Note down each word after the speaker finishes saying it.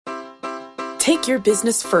Take your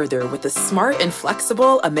business further with the smart and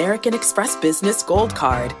flexible American Express Business Gold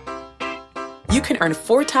Card. You can earn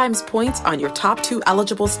 4 times points on your top 2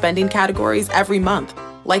 eligible spending categories every month,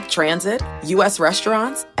 like transit, U.S.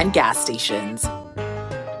 restaurants, and gas stations.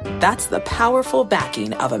 That's the powerful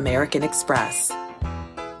backing of American Express.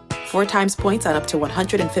 4 times points on up to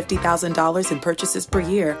 $150,000 in purchases per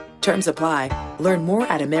year. Terms apply. Learn more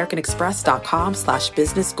at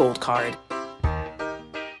americanexpress.com/businessgoldcard.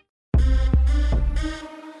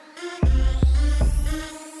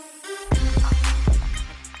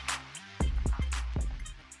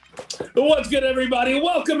 What's good, everybody?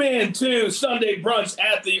 Welcome in to Sunday Brunch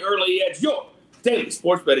at the Early Edge, your daily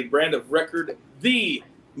sports betting brand of record, the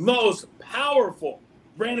most powerful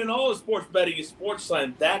brand in all of sports betting is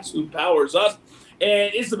SportsLine. That's who powers us,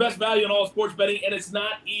 and it's the best value in all sports betting, and it's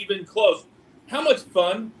not even close. How much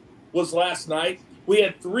fun was last night? We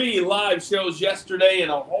had 3 live shows yesterday,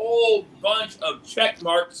 and a whole bunch of check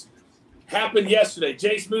marks happened yesterday.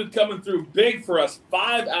 Jay Smooth coming through big for us,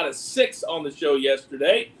 5 out of 6 on the show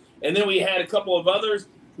yesterday. And then we had a couple of others.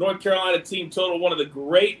 North Carolina team total, one of the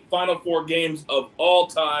great Final Four games of all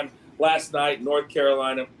time last night, North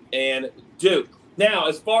Carolina and Duke. Now,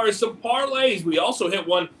 as far as some parlays, we also hit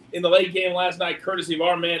one in the late game last night, courtesy of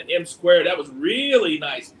our man M Squared. That was really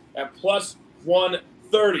nice at plus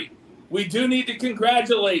 130. We do need to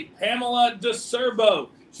congratulate Pamela DeCerbo.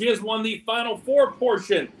 She has won the Final Four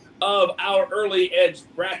portion of our Early Edge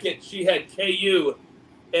bracket. She had KU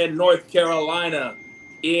and North Carolina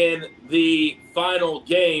in the final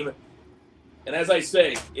game. And as I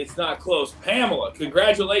say, it's not close. Pamela,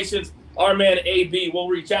 congratulations. Our man AB will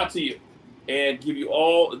reach out to you and give you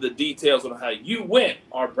all the details on how you win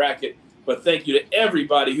our bracket. But thank you to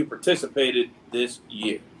everybody who participated this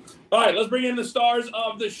year. All right, let's bring in the stars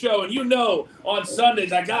of the show. And you know, on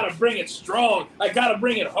Sundays, I got to bring it strong. I got to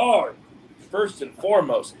bring it hard. First and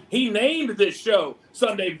foremost, he named this show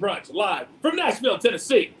Sunday Brunch, live from Nashville,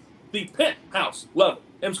 Tennessee, the penthouse level.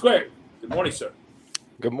 M Squared, good morning, sir.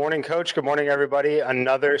 Good morning, Coach. Good morning, everybody.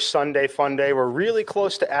 Another Sunday fun day. We're really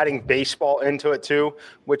close to adding baseball into it, too,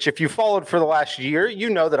 which if you followed for the last year,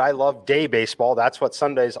 you know that I love day baseball. That's what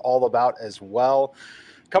Sunday's all about as well.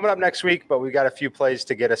 Coming up next week, but we've got a few plays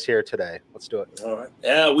to get us here today. Let's do it. All right.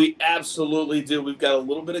 Yeah, we absolutely do. We've got a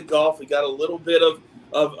little bit of golf. We got a little bit of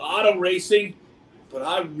auto racing. But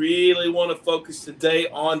I really want to focus today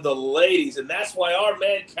on the ladies, and that's why our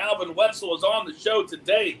man Calvin Wetzel is on the show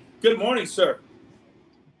today. Good morning, sir.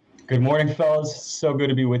 Good morning, fellas. So good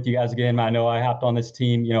to be with you guys again. I know I hopped on this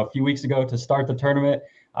team, a few weeks ago to start the tournament.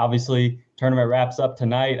 Obviously, tournament wraps up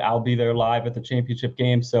tonight. I'll be there live at the championship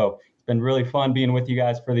game. So it's been really fun being with you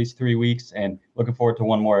guys for these 3 weeks, and looking forward to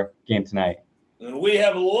one more game tonight. And we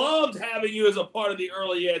have loved having you as a part of the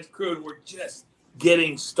Early Edge crew, and we're just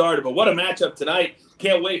getting started. But what a matchup tonight.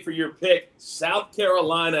 Can't wait for your pick. South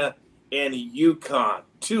Carolina and UConn.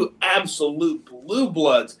 2 absolute blue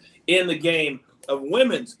bloods in the game of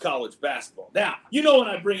women's college basketball. Now, you know when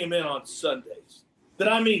I bring him in on Sundays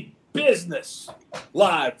that I mean business.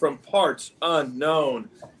 Live from parts unknown.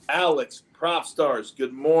 Alex Propstars,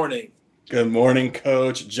 good morning. Good morning,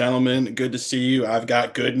 Coach. Gentlemen, good to see you. I've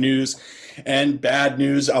got good news and bad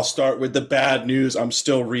news. I'll start with the bad news. I'm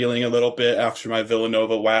still reeling a little bit after my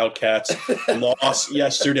Villanova Wildcats loss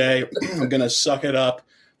yesterday. I'm going to suck it up,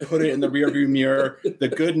 put it in the rearview mirror. The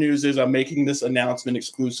good news is I'm making this announcement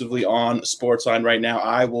exclusively on Sportsline right now.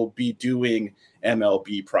 I will be doing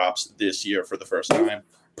MLB props this year for the first time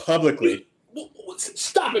publicly.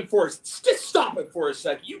 Stop it for us. Just stop it for a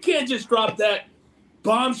second. You can't just drop that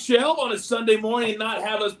bombshell on a Sunday morning and not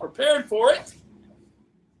have us prepared for it.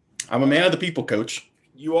 I'm a man of the people, Coach.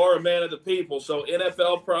 You are a man of the people. So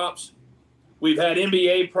NFL props, we've had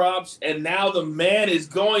NBA props, and now the man is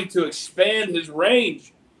going to expand his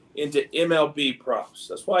range into MLB props.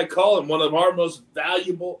 That's why I call him one of our most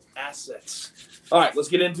valuable assets. All right, let's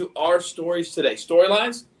get into our stories today.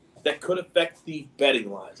 Storylines that could affect the betting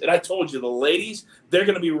lines. And I told you, the ladies, they're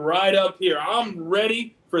going to be right up here. I'm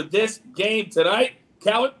ready for this game tonight.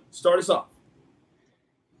 Calvin, start us off.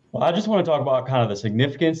 Well, I just want to talk about kind of the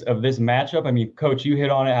significance of this matchup. I mean, Coach, you hit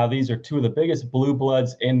on it, how these are 2 of the biggest blue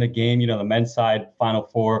bloods in the game. The men's side Final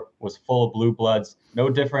Four was full of blue bloods. No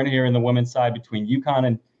different here in the women's side between UConn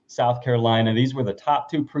and South Carolina. These were the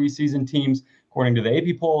top 2 preseason teams, according to the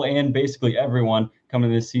AP poll, and basically everyone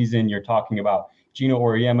coming this season. You're talking about Gina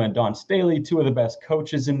Auriemma and Dawn Staley, 2 of the best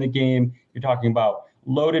coaches in the game. You're talking about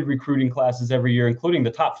loaded recruiting classes every year, including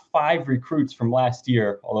the top 5 recruits from last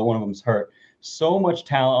year, although one of them's hurt. So much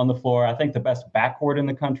talent on the floor. I think the best backcourt in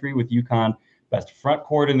the country with UConn, best front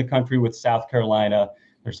court in the country with South Carolina.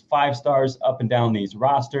 There's 5 stars up and down these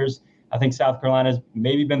rosters. I think South Carolina's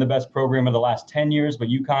maybe been the best program of the last 10 years, but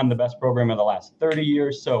UConn the best program of the last 30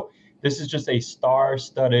 years. So this is just a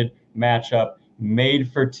star-studded matchup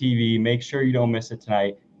made for TV. Make sure you don't miss it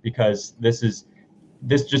tonight, because this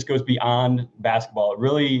just goes beyond basketball. It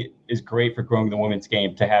really is great for growing the women's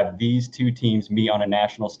game to have these two teams meet on a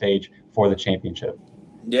national stage for the championship.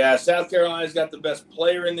 Yeah, South Carolina's got the best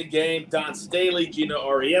player in the game, Don Staley, Gina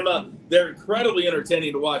Auriemma. They're incredibly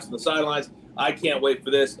entertaining to watch on the sidelines. I can't wait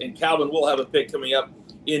for this. And Calvin will have a pick coming up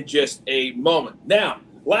in just a moment. Now,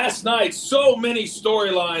 last night, so many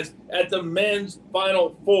storylines at the men's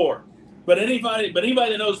Final Four. But anybody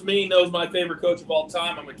that knows me knows my favorite coach of all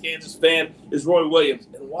time. I'm a Kansas fan, is Roy Williams.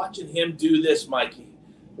 And watching him do this, Mikey,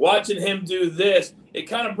 it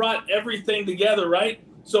kind of brought everything together, right?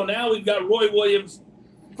 So now we've got Roy Williams'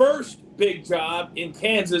 first big job in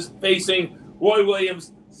Kansas facing Roy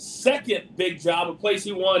Williams' second big job, a place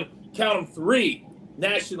he won, count them, 3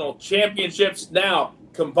 national championships. Now,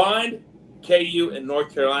 combined, KU and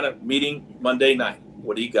North Carolina meeting Monday night.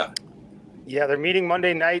 What do you got? Yeah, they're meeting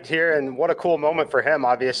Monday night here, and what a cool moment for him,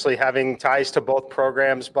 obviously, having ties to both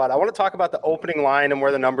programs. But I want to talk about the opening line and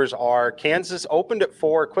where the numbers are. Kansas opened at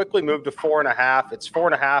 4, quickly moved to 4.5. It's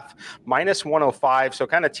 4.5, minus 105, so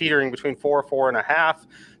kind of teetering between 4.5.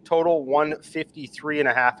 Total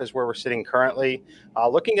 153.5 is where we're sitting currently.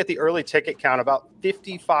 Looking at the early ticket count, about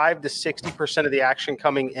 55 to 60% of the action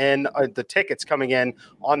coming in, the tickets coming in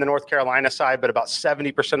on the North Carolina side, but about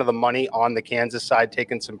 70% of the money on the Kansas side,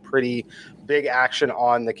 taking some pretty big action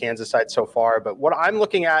on the Kansas side so far. But what I'm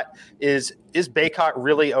looking at is Baycott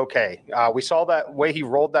really okay? We saw that way he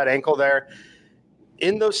rolled that ankle there.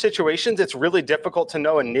 In those situations, it's really difficult to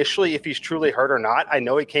know initially if he's truly hurt or not. I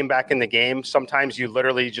know he came back in the game. Sometimes you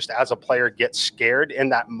literally just as a player get scared in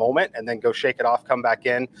that moment and then go shake it off, come back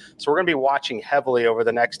in. So we're going to be watching heavily over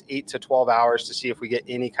the next 8 to 12 hours to see if we get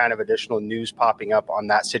any kind of additional news popping up on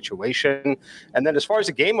that situation. And then as far as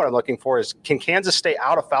the game, what I'm looking for is, can Kansas stay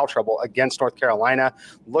out of foul trouble against North Carolina?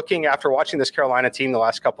 Looking after watching this Carolina team the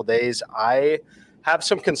last couple of days, I have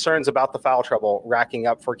some concerns about the foul trouble racking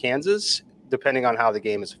up for Kansas, depending on how the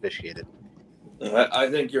game is officiated. I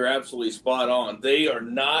think you're absolutely spot on. They are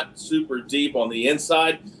not super deep on the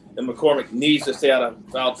inside, and McCormick needs to stay out of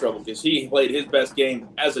foul trouble because he played his best game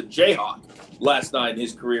as a Jayhawk last night in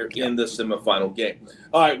his career in the semifinal game.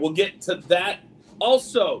 All right, we'll get to that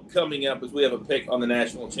also coming up as we have a pick on the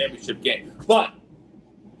national championship game. But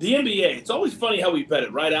the NBA, it's always funny how we bet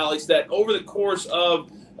it, right, Alex, that over the course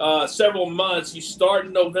of several months, you start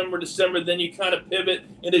in November, December, then you kind of pivot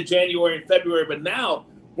into January and February. But now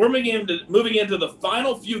we're moving into the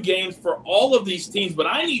final few games for all of these teams. But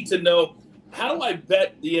I need to know, how do I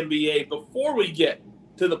bet the NBA before we get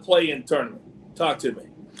to the play-in tournament? Talk to me.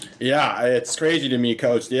 Yeah, it's crazy to me,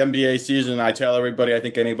 Coach. The NBA season, I tell everybody, I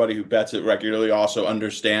think anybody who bets it regularly also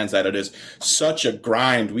understands that it is such a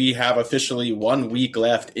grind. We have officially 1 week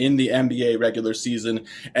left in the NBA regular season,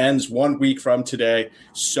 ends 1 week from today.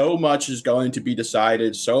 So much is going to be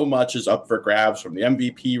decided. So much is up for grabs, from the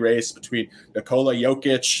MVP race between Nikola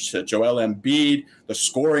Jokic to Joel Embiid. The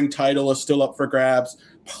scoring title is still up for grabs.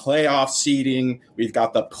 Playoff seeding. We've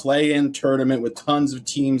got the play-in tournament with tons of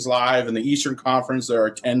teams live. In the Eastern Conference, there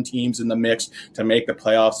are 10 teams in the mix to make the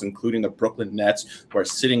playoffs, including the Brooklyn Nets, who are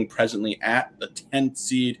sitting presently at the 10th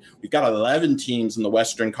seed. We've got 11 teams in the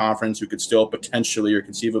Western Conference who could still potentially or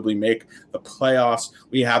conceivably make the playoffs.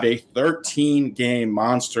 We have a 13-game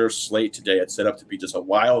monster slate today. It's set up to be just a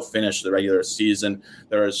wild finish to the regular season.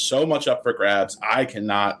 There is so much up for grabs. I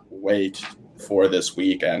cannot wait for this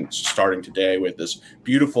week, and starting today with this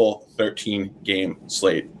beautiful 13-game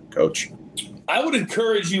slate, Coach. I would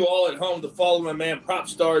encourage you all at home to follow my man Prop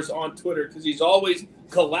Stars on Twitter, because he's always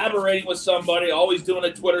collaborating with somebody, always doing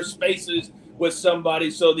a Twitter Spaces with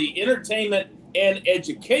somebody. So the entertainment and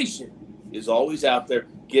education is always out there.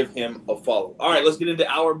 Give him a follow. All right, let's get into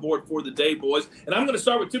our board for the day, boys. And I'm going to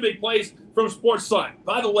start with 2 big plays from Sportsline.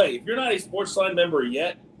 By the way, if you're not a Sportsline member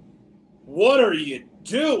yet, what are you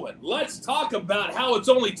doing? Let's talk about how it's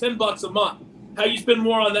only $10 a month. How you spend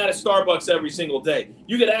more on that at Starbucks every single day.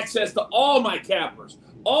 You get access to all my cappers,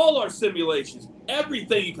 all our simulations,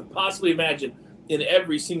 everything you could possibly imagine in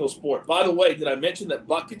every single sport. By the way, did I mention that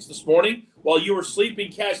Buckets this morning, while you were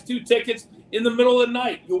sleeping, cashed 2 tickets in the middle of the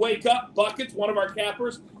night? You wake up, Buckets, one of our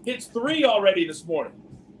cappers, hits 3 already this morning.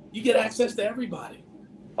 You get access to everybody.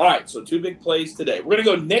 All right, so 2 big plays today. We're going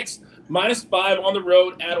to go Knicks -5 on the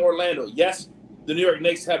road at Orlando. Yes, the New York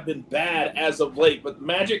Knicks have been bad as of late, but the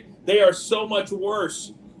Magic, they are so much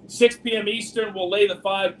worse. 6 p.m. Eastern will lay the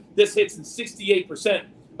 5. This hits in 68%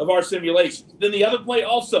 of our simulations. Then the other play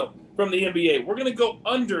also from the NBA. We're going to go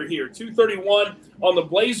under here, 231 on the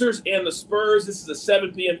Blazers and the Spurs. This is a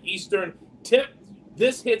 7 p.m. Eastern tip.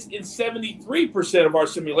 This hits in 73% of our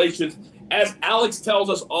simulations. As Alex tells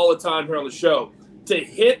us all the time here on the show, to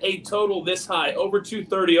hit a total this high, over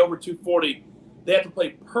 230, over 240, they have to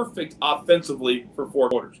play perfect offensively for 4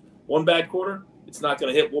 quarters. One bad quarter, it's not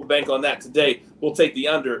going to hit. We'll bank on that today. We'll take the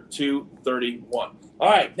under 231. All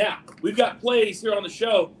right, now, we've got plays here on the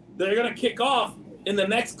show that are going to kick off in the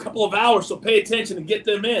next couple of hours, so pay attention and get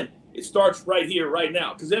them in. It starts right here, right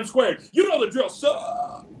now, because M Squared, you know the drill.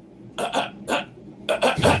 So,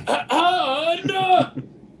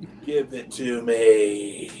 give it to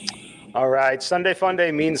me. All right, Sunday Fun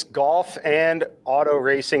Day means golf and auto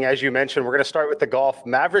racing. As you mentioned, we're going to start with the golf.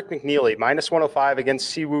 Maverick McNeely, -105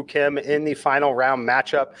 against Siwoo Kim in the final round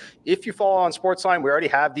matchup. If you follow on Sportsline, we already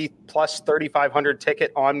have the plus 3,500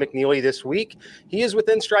 ticket on McNeely this week. He is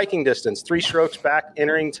within striking distance, 3 strokes back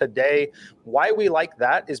entering today. Why we like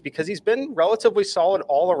that is because he's been relatively solid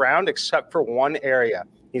all around except for one area.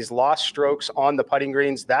 He's lost strokes on the putting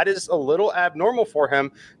greens. That is a little abnormal for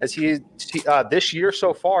him as he this year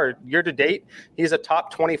so far, year to date, he's a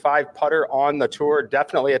top 25 putter on the tour,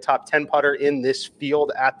 definitely a top 10 putter in this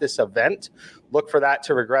field at this event. Look for that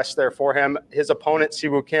to regress there for him. His opponent,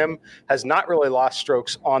 Siwoo Kim, has not really lost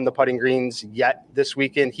strokes on the putting greens yet this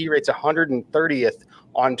weekend. He rates 130th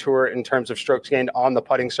on tour in terms of strokes gained on the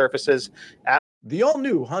putting surfaces. The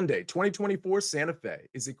all-new Hyundai 2024 Santa Fe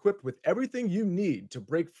is equipped with everything you need to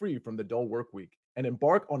break free from the dull work week and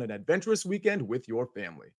embark on an adventurous weekend with your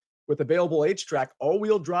family. With available H-Track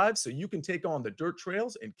all-wheel drive so you can take on the dirt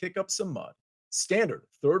trails and kick up some mud. Standard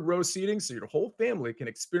third-row seating so your whole family can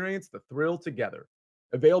experience the thrill together.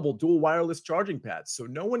 Available dual wireless charging pads so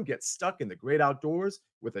no one gets stuck in the great outdoors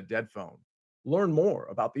with a dead phone. Learn more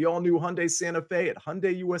about the all-new Hyundai Santa Fe at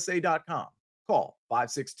HyundaiUSA.com. Call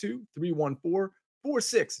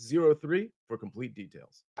 562-314-4603 for complete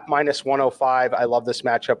details. -105. I love this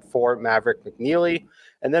matchup for Maverick McNeely.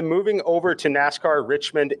 And then moving over to NASCAR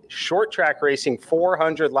Richmond short track racing,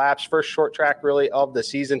 400 laps, first short track really of the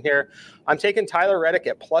season here. I'm taking Tyler Reddick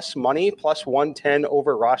at plus money, plus 110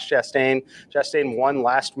 over Ross Chastain. Chastain won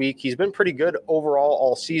last week. He's been pretty good overall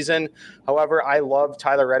all season. However, I love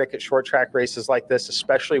Tyler Reddick at short track races like this,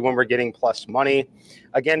 especially when we're getting plus money.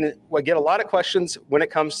 Again, we get a lot of questions when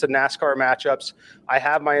it comes to NASCAR matchups. I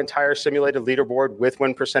have my entire simulated leaderboard with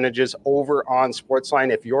win percentages over on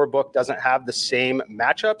Sportsline. If your book doesn't have the same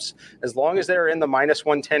matchups, as long as they're in the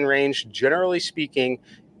 -110 range, generally speaking,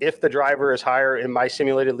 if the driver is higher in my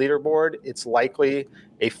simulated leaderboard, it's likely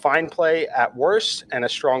a fine play at worst and a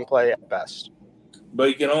strong play at best. But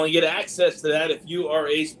you can only get access to that if you are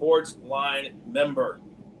a Sportsline member.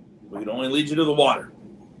 We can only lead you to the water.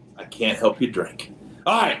 I can't help you drink.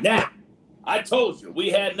 All right, now, I told you we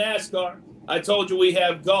had NASCAR. I told you we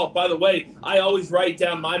have golf. By the way, I always write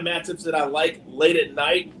down my matchups that I like late at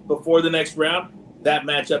night before the next round. That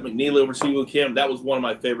matchup, McNeely over Siwoo Kim, that was one of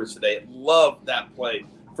my favorites today. Love that play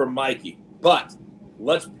from Mikey. But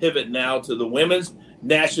let's pivot now to the Women's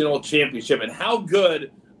National Championship. And how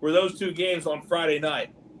good were those 2 games on Friday night?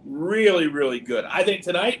 Really, really good. I think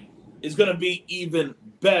tonight is going to be even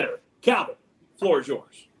better. Calvin, floor is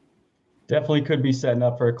yours. Definitely could be setting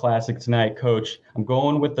up for a classic tonight, Coach. I'm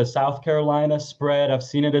going with the South Carolina spread. I've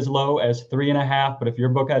seen it as low as 3.5, but if your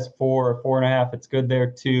book has 4 or 4.5, it's good there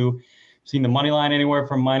too. I've seen the money line anywhere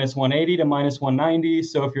from -180 to -190.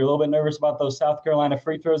 So if you're a little bit nervous about those South Carolina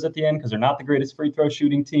free throws at the end, because they're not the greatest free throw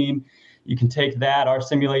shooting team, you can take that. Our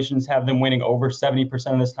simulations have them winning over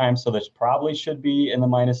 70% of this time, so this probably should be in the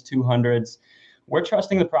 -200s. We're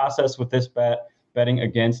trusting the process with this bet. Betting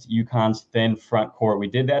against UConn's thin front court. We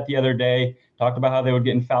did that the other day, talked about how they would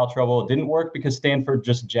get in foul trouble. It didn't work because Stanford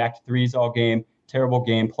just jacked threes all game. Terrible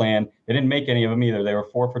game plan. They didn't make any of them either. They were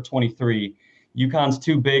 4 for 23. UConn's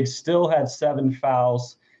 2 bigs still had 7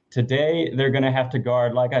 fouls. Today, they're going to have to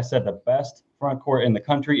guard, like I said, the best front court in the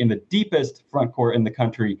country and the deepest front court in the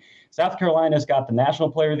country. South Carolina's got the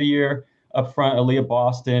National Player of the Year up front, Aaliyah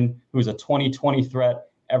Boston, who's a 20-20 threat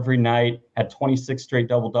every night, had 26 straight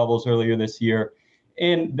double-doubles earlier this year.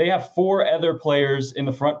 And they have 4 other players in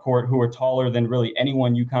the front court who are taller than really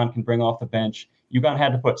anyone UConn can bring off the bench. UConn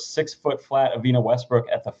had to put 6-foot flat Avina Westbrook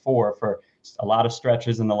at the 4 for a lot of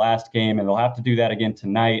stretches in the last game, and they'll have to do that again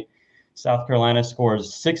tonight. South Carolina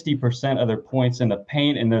scores 60% of their points in the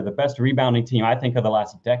paint, and they're the best rebounding team, I think, of the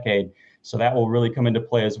last decade. So that will really come into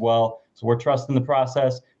play as well. So we're trusting the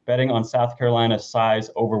process, betting on South Carolina's size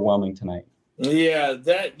overwhelming tonight. Yeah,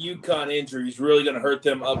 that UConn injury is really going to hurt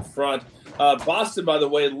them up front. Boston, by the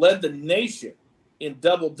way, led the nation in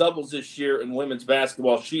double-doubles this year in women's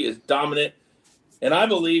basketball. She is dominant. And I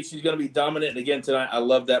believe she's going to be dominant again tonight. I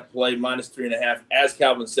love that play, -3.5. As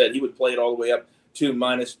Calvin said, he would play it all the way up to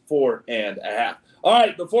 -4.5. All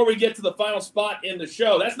right, before we get to the final spot in the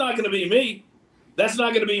show, that's not going to be me. That's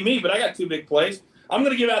not going to be me, but I got two big plays. I'm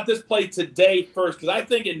going to give out this play today first because I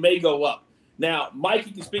think it may go up. Now, Mike,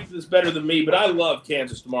 you can speak to this better than me, but I love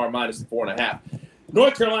Kansas tomorrow, -4.5.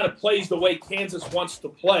 North Carolina plays the way Kansas wants to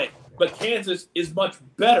play, but Kansas is much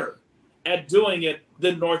better at doing it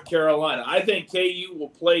than North Carolina. I think KU will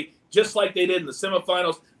play just like they did in the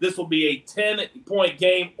semifinals. This will be a 10-point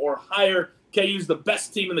game or higher. KU's the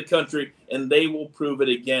best team in the country, and they will prove it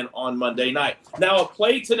again on Monday night. Now, a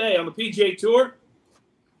play today on the PGA Tour,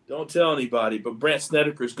 don't tell anybody, but Brandt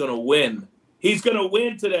Snedeker's going to win. He's going to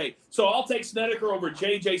win today. So I'll take Snedeker over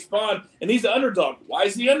J.J. Spahn, and he's the underdog. Why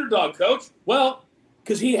is he underdog, Coach? Well,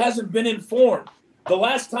 because he hasn't been in form. The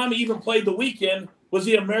last time he even played the weekend was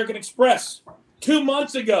the American Express. 2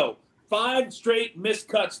 months ago, 5 straight missed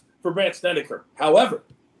cuts for Brandt Snedeker. However,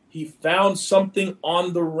 he found something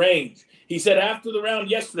on the range. He said after the round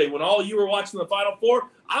yesterday, when all you were watching the Final Four,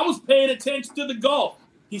 I was paying attention to the golf.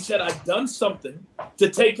 He said, I've done something to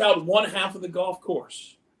take out one half of the golf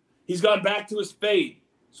course. He's gone back to his fade.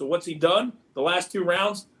 So what's he done? The last 2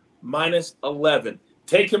 rounds, -11.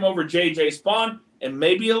 Take him over J.J. Spahn, and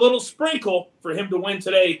maybe a little sprinkle for him to win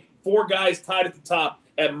today. 4 guys tied at the top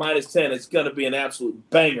at -10. It's going to be an absolute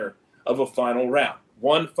banger of a final round.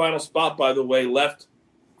 One final spot, by the way, left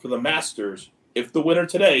for the Masters if the winner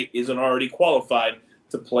today isn't already qualified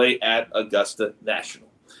to play at Augusta National.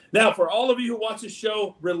 Now, for all of you who watch the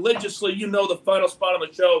show religiously, you know the final spot on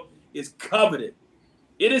the show is coveted.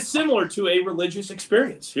 It is similar to a religious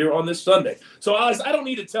experience here on this Sunday. So, Alice, I don't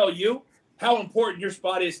need to tell you how important your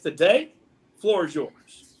spot is today. Floor is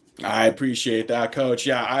yours. I appreciate that, Coach.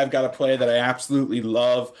 Yeah, I've got a play that I absolutely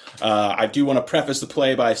love. I do want to preface the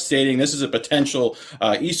play by stating this is a potential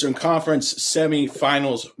Eastern Conference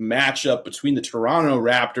semifinals matchup between the Toronto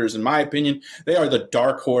Raptors. In my opinion, they are the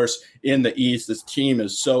dark horse in the East. This team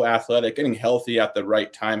is so athletic, getting healthy at the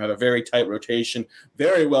right time, have a very tight rotation,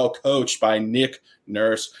 very well coached by Nick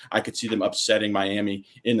Nurse. I could see them upsetting Miami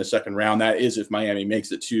in the second round. That is if Miami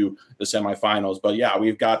makes it to the semifinals. But yeah,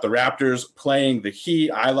 we've got the Raptors playing the Heat.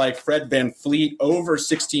 I like Fred VanVleet over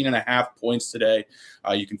 16.5 points today.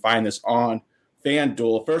 You can find this on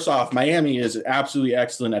FanDuel. First off, Miami is absolutely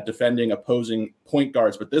excellent at defending opposing point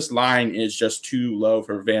guards, but this line is just too low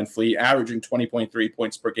for VanVleet, averaging 20.3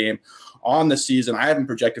 points per game on the season. I have him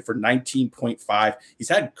projected for 19.5. He's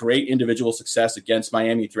had great individual success against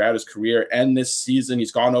Miami throughout his career, and this season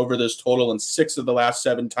he's gone over this total in 6 of the last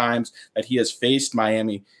 7 times that he has faced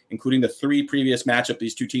Miami, including the 3 previous matchups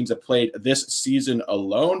these two teams have played this season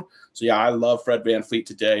alone. So yeah, I love Fred VanVleet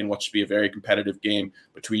today in what should be a very competitive game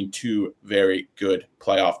between 2 very good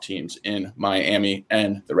playoff teams in Miami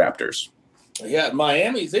and the Raptors. Yeah,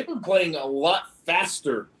 Miami's, they've been playing a lot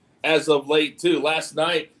faster as of late, too. Last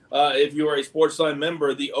night, if you were a Sportsline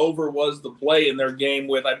member, the over was the play in their game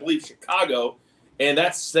with, I believe, Chicago, and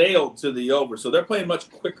that sailed to the over. So they're playing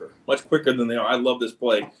much quicker than they are. I love this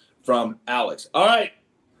play from Alex. All right,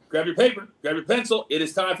 grab your paper, grab your pencil. It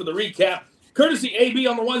is time for the recap. Courtesy AB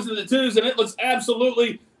on the 1s and the 2s, and it looks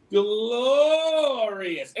absolutely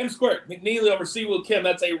glorious. M squared, McNeely over Siwoo Kim.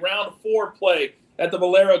 That's a round 4 play at the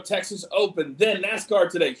Valero Texas Open. Then NASCAR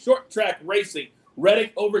today, short track racing.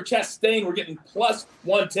 Reddick over Chastain. We're getting plus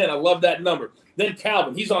 110. I love that number. Then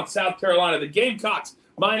Calvin, he's on South Carolina. The Gamecocks,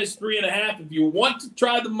 -3.5. If you want to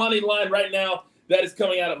try the money line right now, that is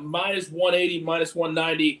coming out at -180,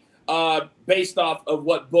 -190. Based off of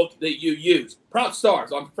what book that you use. Prop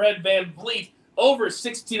stars on Fred VanVleet over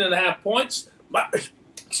 16.5 points.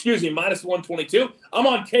 -122. I'm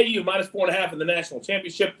on KU -4.5 in the national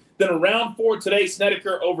championship. Then a round 4 today,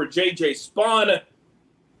 Snedeker over J.J. Spahn.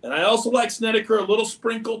 And I also like Snedeker a little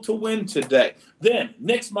sprinkle to win today. Then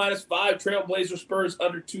Knicks -5, Trailblazer Spurs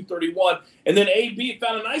under 231. And then AB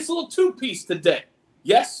found a nice little 2-piece today.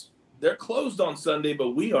 Yes, they're closed on Sunday,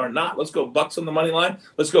 but we are not. Let's go Bucks on the money line.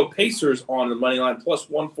 Let's go Pacers on the money line, plus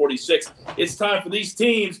 146. It's time for these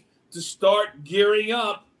teams to start gearing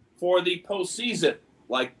up for the postseason,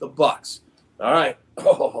 like the Bucks. All right.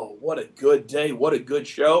 Oh, what a good day. What a good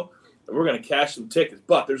show. And we're going to cash some tickets.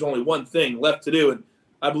 But there's only one thing left to do, and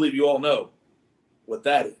I believe you all know what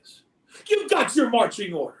that is. You've got your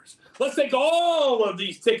marching orders. Let's take all of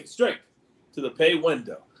these tickets straight to the pay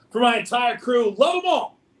window. For my entire crew, love them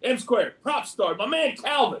all. M squared, prop star, my man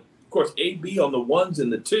Calvin. Of course, AB on the 1s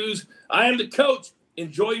and the 2s. I am the coach.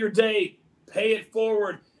 Enjoy your day. Pay it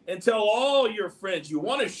forward. And tell all your friends you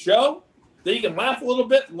want a show that you can laugh a little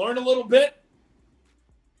bit, learn a little bit,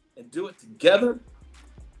 and do it together.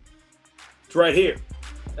 It's right here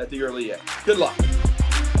at the Early Edge. Good luck.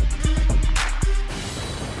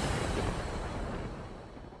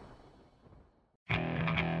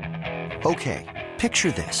 Okay,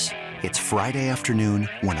 picture this. It's Friday afternoon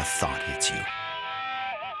when a thought hits you.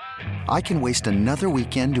 I can waste another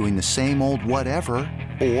weekend doing the same old whatever,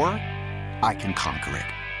 or I can conquer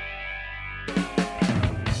it.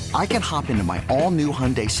 I can hop into my all-new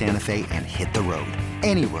Hyundai Santa Fe and hit the road.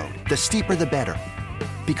 Any road. The steeper, the better.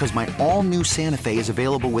 Because my all-new Santa Fe is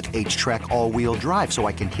available with H-Track all-wheel drive, so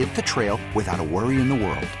I can hit the trail without a worry in the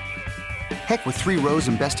world. Heck, with 3 rows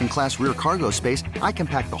and best-in-class rear cargo space, I can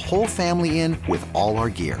pack the whole family in with all our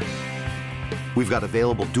gear. We've got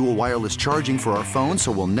available dual wireless charging for our phones,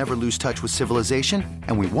 so we'll never lose touch with civilization,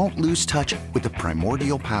 and we won't lose touch with the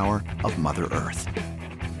primordial power of Mother Earth.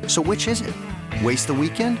 So which is it? Waste the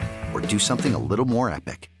weekend or do something a little more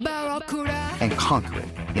epic? And conquer it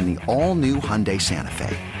in the all-new Hyundai Santa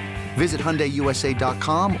Fe. Visit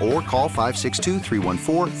HyundaiUSA.com or call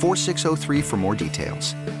 562-314-4603 for more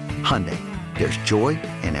details. Hyundai, there's joy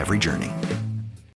in every journey.